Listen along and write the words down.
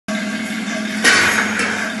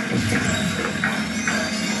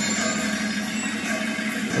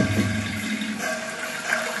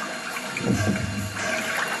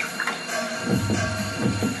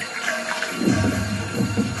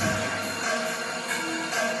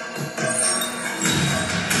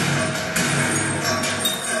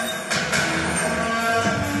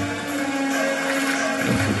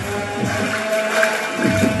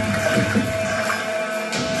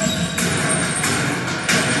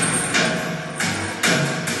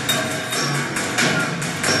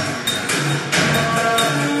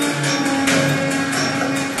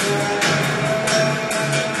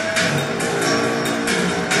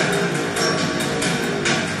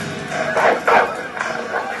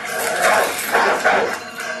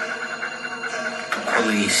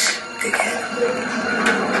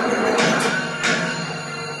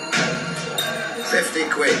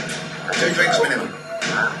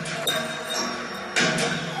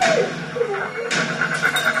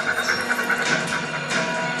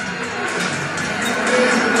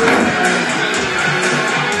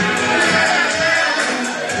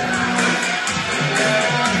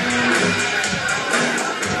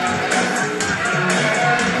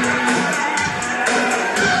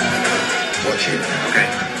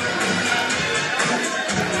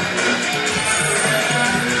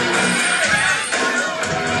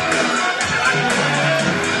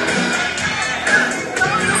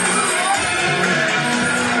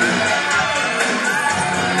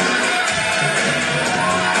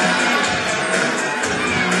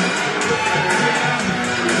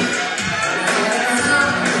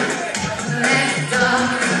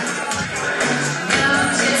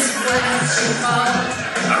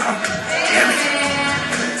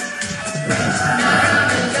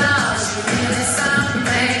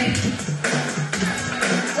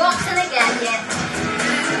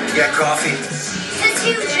Coffee? Just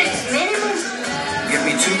 2 drinks minimum. Give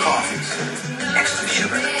me 2 coffees. Extra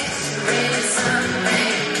sugar.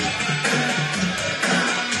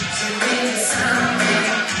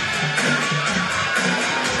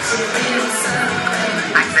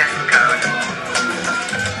 Access code.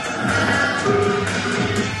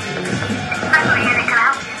 Central unit, can I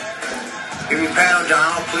help you? Give me Pat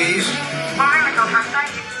O'Donnell, please. Morning, I'll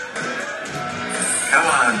translate you. Come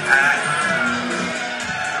on, Pat.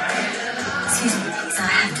 Excuse me, please, I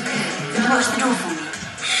have to go. Can you watch the door for me?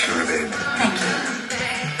 Sure, babe. Thank you.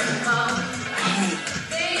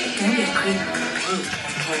 Hey, don't be a creep or a pig,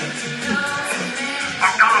 okay?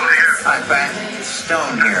 O'Donnell here. Hi, Pat.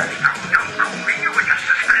 Stone here. We were just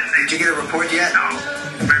suspended. Did you get a report yet? No.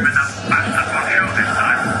 Maybe that bastard won't show this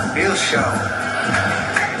time. He'll show.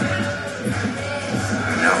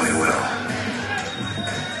 No, he will.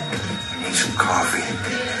 I need some coffee.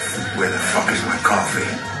 Where the fuck is my coffee?